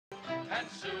and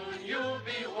soon you'll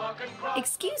be walking across.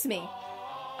 Excuse me,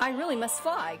 I really must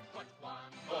fly. Put one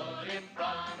foot in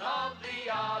front of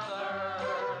the other,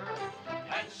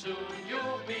 and soon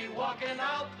you'll be walking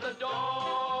out the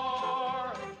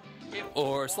door.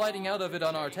 Or sliding out of it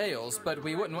on our tails, but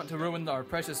we wouldn't want to ruin our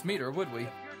precious meter, would we? Your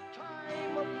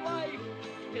time of life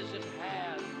is at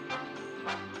hand.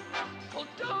 Well,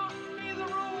 don't be the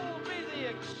rule, be the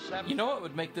exception. You know what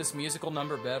would make this musical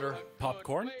number better?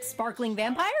 Popcorn? Sparkling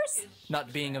vampires?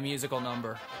 Not being a musical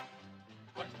number.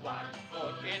 Put one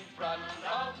foot in front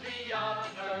of the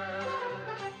other,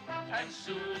 and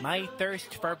soon My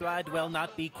thirst for blood will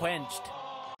not be quenched.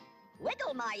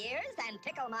 Wiggle my ears and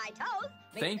tickle my toes.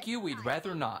 Thank you, we'd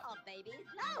rather not. A baby's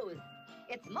nose.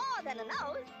 It's more than a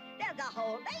nose. There's a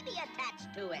whole baby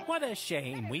attached to it. What a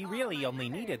shame. We really only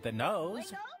needed the nose.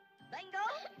 Wingle,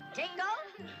 bingle, tingle,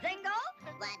 zingle.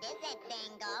 What is it,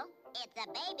 Dingle? It's a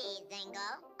baby,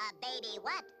 Zingle. A baby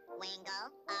what, Wingle?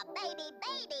 A baby,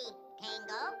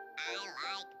 Tingle. I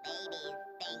like babies,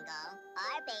 Dingle.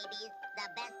 Our baby's the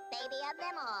best baby of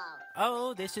them all.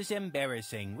 Oh, this is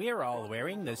embarrassing. We're all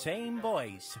wearing the same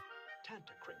voice.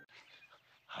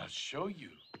 I'll show you.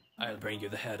 I'll bring you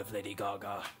the head of Lady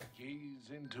Gaga. Gaze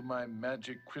into my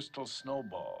magic crystal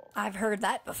snowball. I've heard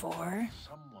that before.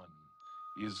 Someone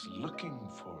is looking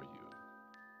for you.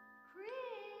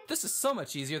 This is so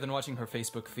much easier than watching her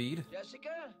Facebook feed.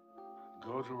 Jessica?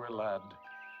 Go to her, lad.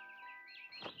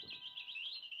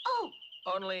 Oh,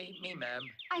 Only me, ma'am.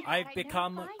 I've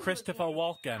become Christopher I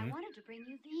Walken. wanted to bring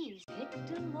you these.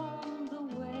 Picked along the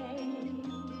way.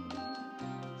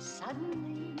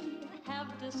 Suddenly have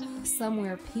disappeared.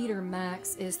 Somewhere Peter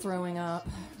Max is throwing up.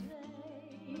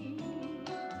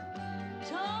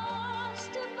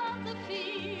 Tossed about the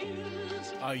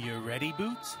fields. Are you ready,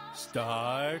 Boots?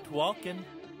 Start walking.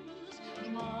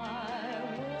 My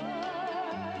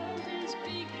world is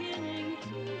beginning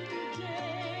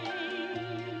today.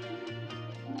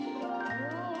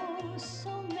 Oh,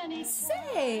 so many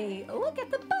Say, look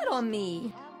at the butt on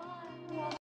me.